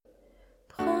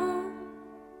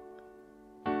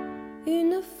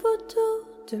photo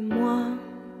de moi,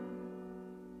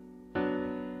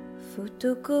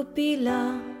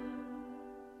 photocopie-la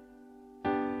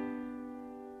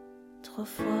 3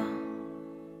 fois.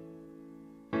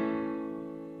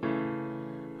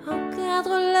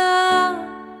 Encadre-la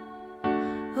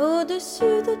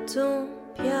au-dessus de ton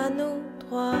piano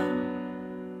droit,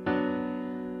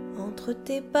 entre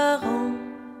tes parents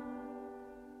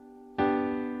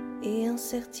et un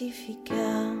certificat.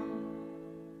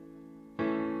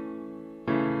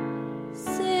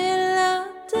 C'est la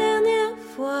dernière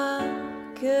fois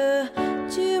que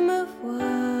tu me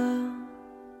vois.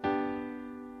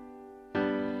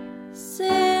 C'est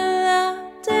la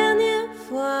dernière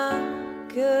fois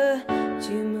que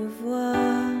tu me vois.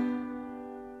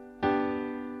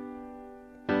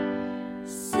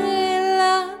 C'est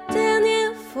la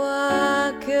dernière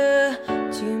fois que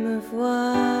tu me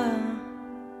vois.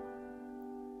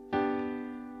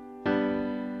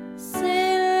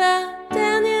 C'est la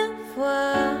dernière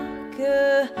fois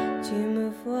que tu me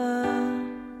vois.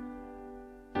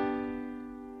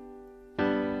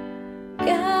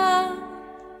 Garde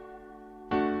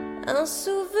un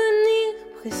souvenir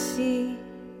précis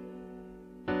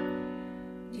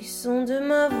du son de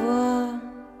ma voix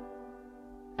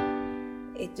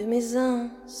et de mes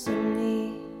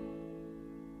insomnies.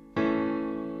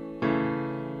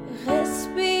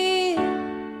 Respire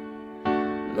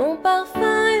mon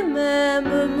parfum et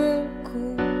même mon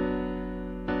cou.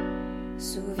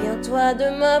 Souviens-toi de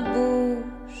ma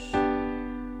bouche,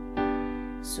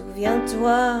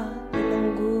 souviens-toi de mon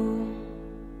goût.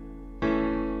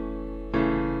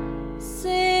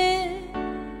 C'est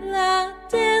la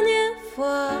dernière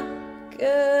fois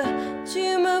que tu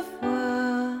me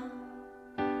vois.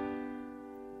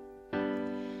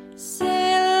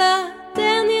 C'est la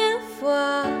dernière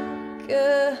fois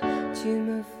que tu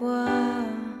me vois.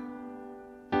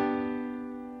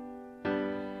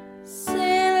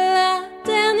 C'est la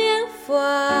dernière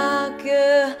fois que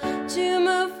tu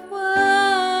me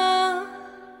vois.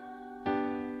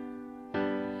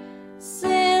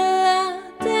 C'est la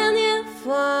dernière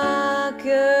fois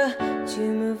que tu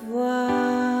me vois.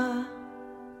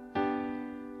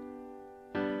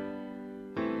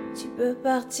 Tu peux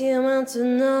partir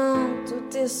maintenant, tout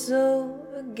est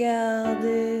sauvegardé.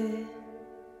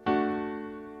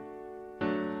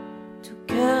 Tout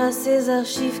cœur a ses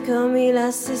archives comme il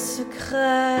a ses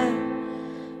secrets.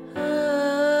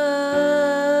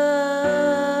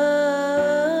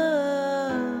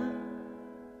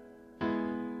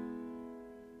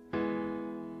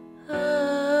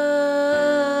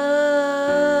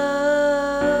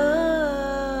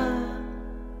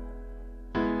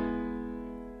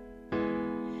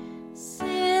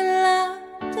 C'est la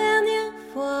dernière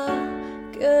fois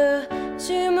que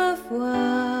tu me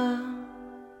vois.